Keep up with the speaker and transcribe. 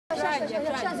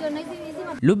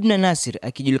Lubna Nasir,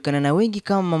 akijulikana na wengi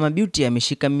kama Mama Beauty,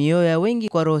 ameshika mioyo ya wengi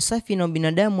kwa roho safi na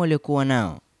binadamu waliokuwa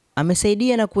nao.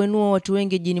 Amesaidia na kuinua watu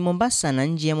wengi jijini Mombasa na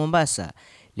nje ya Mombasa.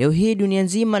 Leo hii dunia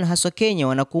nzima na haswa Kenya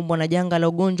wanakumbwa na janga la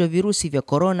ugonjwa virusi vya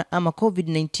corona ama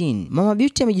COVID-19. Mama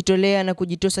Beauty amejitolea na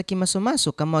kujitosa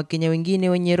kimasomaso kama Wakenya wengine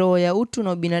wenye roho ya utu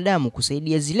na ubinadamu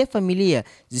kusaidia zile familia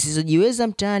zisizojiweza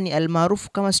mtaani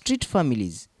almaarufu kama street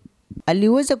families.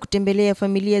 Aliweza kutembelea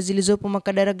familia zilizopo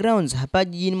Makadara grounds hapa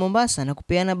jijini Mombasa na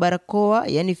kupeana barakoa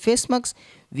yani face masks,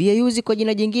 viayuzi kwa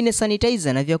jina jingine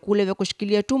sanitizer na vyakula vya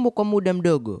kushikilia tumbo kwa muda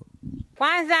mdogo.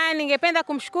 Kwanza ningependa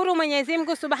kumshukuru Mwenyezi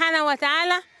Mungu Subhanahu wa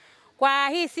Ta'ala kwa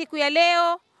hii siku ya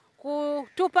leo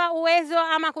kutupa uwezo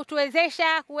ama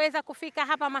kutuwezesha kuweza kufika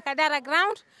hapa Makadara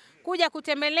ground kuja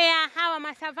kutembelea hawa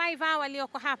masurvivor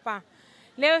walioko hapa.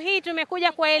 Leo hii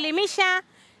tumekuja kuwaelimisha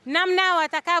namna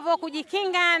watakavyo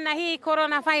kujikinga na hii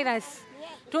coronavirus.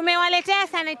 Tumewaletea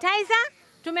sanitizer,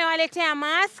 tumewaletea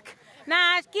mask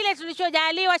na kile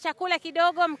tulichojaliwa chakula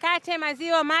kidogo, mkate,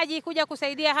 maziwa, maji kuja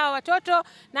kusaidia hawa watoto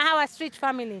na hawa street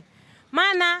family.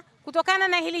 Maana kutokana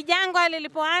na hili janga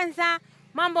lilipoanza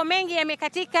mambo mengi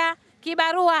yamekatika,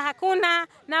 kibarua hakuna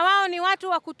na wao ni watu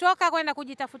wa kutoka kwenda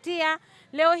kujitafutia.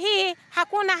 Leo hii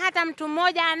hakuna hata mtu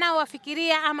mmoja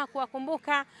anaowafikiria ama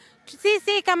kuwakumbuka.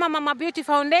 Sisi kama Mama Beauty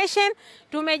Foundation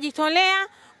tumejitolea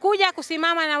kuja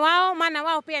kusimama na wao, maana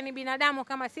wao pia ni binadamu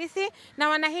kama sisi na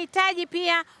wanahitaji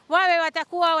pia wawe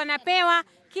watakuwa wanapewa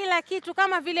kila kitu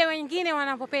kama vile wengine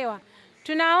wanapopewa.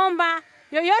 Tunaomba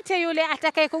yoyote yule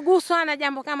atakayekuguswa na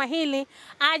jambo kama hili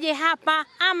aje hapa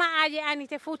ama aje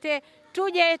anitefute,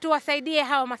 tuje tuwasaidie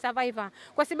hawa masurvivor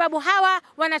kwa sababu hawa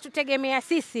wanatutegemea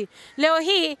sisi. Leo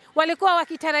hii walikuwa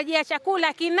wakitarajia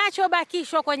chakula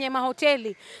kinachobakishwa kwenye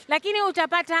mahoteli, lakini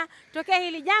utapata tokea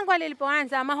hili janga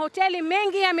lilipoanza mahoteli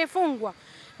mengi yamefungwa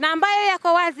na ambayo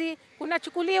yako wazi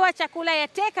kunachukuliwa chakula ya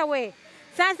take away.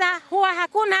 Sasa huwa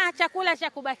hakuna chakula cha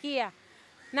kubakia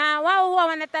na wao huwa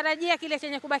wanatarajia kile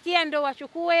chenye kubakia ndio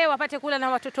wachukue wapate kula na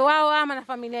watoto wao ama na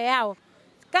familia yao.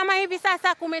 Kama hivi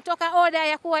sasa kumetoka oda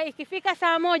ya kuwa ikifika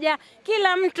saa 1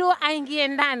 kila mtu aingie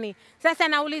ndani. Sasa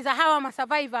nauliza hawa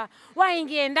masurvivor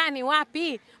waingie ndani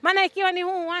wapi? Maana ikiwa ni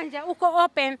huu uwanja uko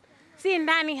open, si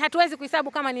ndani, hatuwezi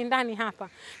kuhesabu kama ni ndani hapa.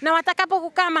 Na watakapo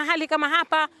kukaa mahali kama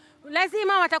hapa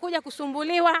lazima watakuja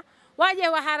kusumbuliwa, waje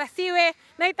waharasiwe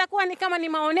na itakuwa ni kama ni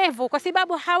maonevu kwa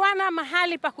sababu hawana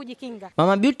mahali pa kujikinga.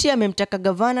 Mama Beauty amemtaka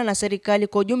gavana na serikali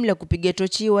kwa ujumla kupiga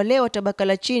tochi wale wa tabaka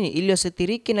la chini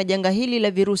iliyosathiriki na janga hili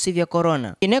la virusi vya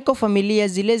corona. Ineko familia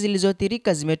zile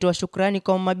zilizoathirika zimetoa shukrani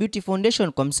kwa Mama Beauty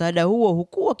Foundation kwa msaada huo,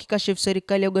 huku wakikashifu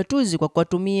serikali ya ugatuzi kwa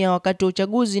kuwatumia wakati wa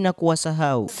uchaguzi na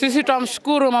kuwasahau. Sisi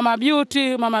tunamshukuru Mama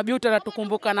Beauty. Mama Beauty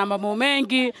anatukumbuka na mambo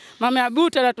mengi. Mama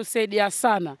Beauty anatusaidia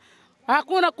sana.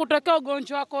 Hakuna kutokea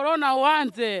ugonjwa wa corona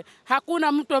uanze,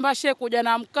 hakuna mtu ambaye kuja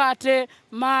na mkate,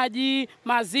 maji,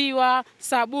 maziwa,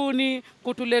 sabuni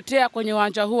kutuletea kwenye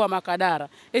uwanja huu wa Makadara.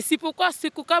 Isipokuwa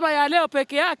siku kama ya leo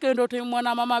peke yake ndio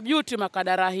tumemwona Mama Beauty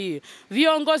Makadara hii.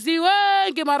 Viongozi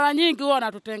wengi mara nyingi huwa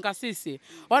wanatutenga sisi.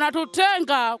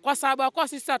 Wanatutenga kwa sababu kwa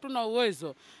sisi hatuna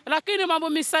uwezo. Lakini mambo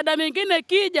misaada mingine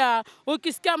kija,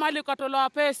 ukisikia mahali katolewa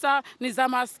pesa ni za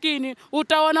maskini,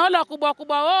 utaona wale kubwa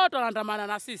kubwa wote wanaandamana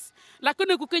na sisi.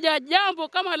 Lakini kukija jambo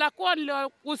kama la kuwa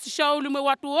usishauri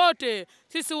watu wote,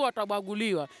 sisi huwa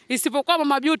tutabaguliwa. Isipokuwa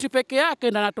Mama Beauty peke yake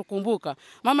ndiye anatukumbuka.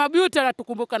 Mama Beauty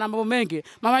anatukumbuka na mambo mengi.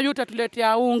 Mama Beauty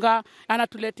atuletea unga,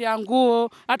 anatuletea nguo,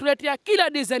 atuletea kila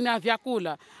design ya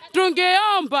vyakula.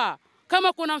 Tungeomba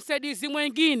kama kuna msaidizi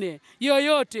mwingine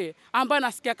yoyote ambaye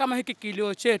nasikia kama hiki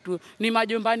kilio chetu ni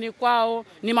majumbani kwao,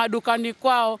 ni madukani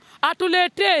kwao,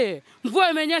 atuletee. Mvua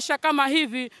imenyesha kama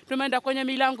hivi, tumeenda kwenye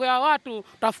milango ya watu,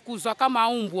 tafukuzwa kama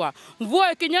umbwa.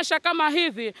 Mvua ikinyesha kama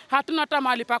hivi, hatuna hata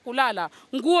mahali pa kulala.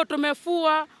 Nguo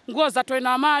tumefua, nguo za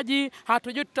toena maji,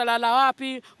 hatujui tutalala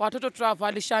wapi, watoto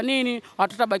tutawavalisha nini,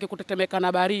 watoto baki kutetemeka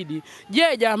na baridi.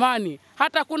 Je, jamani,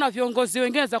 hata kuna viongozi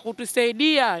wengine za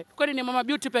kutusaidia? Kwani ni Mama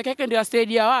Beauty peke yake ndio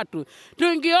asaidia watu?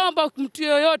 Tungeomba mtu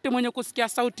yoyote mwenye kusikia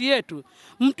sauti yetu,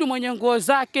 mtu mwenye nguo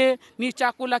zake ni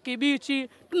chakula kibichi,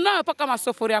 tunao paka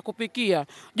masufuria ya kupikia.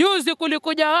 Juzi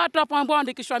kulikuja watu hapo ambao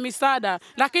andikishwa misaada,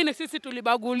 lakini sisi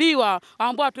tulibaguliwa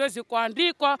ambao hatuwezi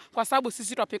kuandikwa kwa sababu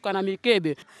sisi tupikwa na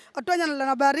mikebe. Atonya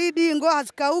na baridi, nguo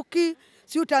hazikauki,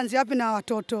 si utaanzia wapi na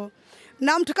watoto?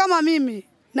 Na mtu kama mimi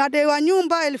nadaiwa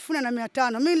nyumba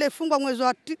 1500. Mimi nilifungwa mwezi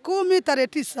wa 10 tarehe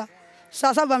 9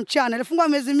 saa 7 mchana. Nilifungwa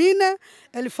miezi 4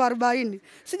 1040.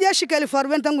 Sijashika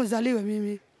 1040 tangu nizaliwe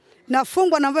mimi.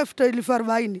 Nafungwa na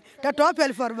 1040. Tatoa wapi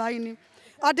 1040?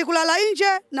 Ati kulala nje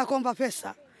na kuomba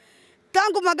pesa.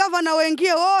 Tangu magavana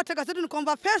waingie wote kasetu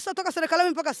nikomba pesa toka serikali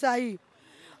mpaka saa hii.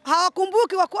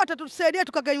 hawakumbuki wako watatusaidia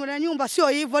tukaganywa nyumba. Sio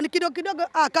hivyo, ni kidogo kidogo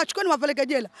akachukua mapeleke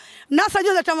jela.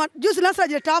 Juzi Nasa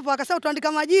jeta hapo akasema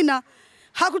tuandika majina,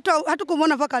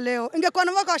 hatukumwona mpaka leo. Ingekuwa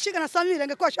na mpaka washika na Samira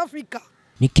ingekuwa Afrika.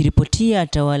 Nikiripotia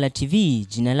Tawala TV,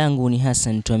 jina langu ni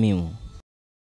Hassan Twamimu.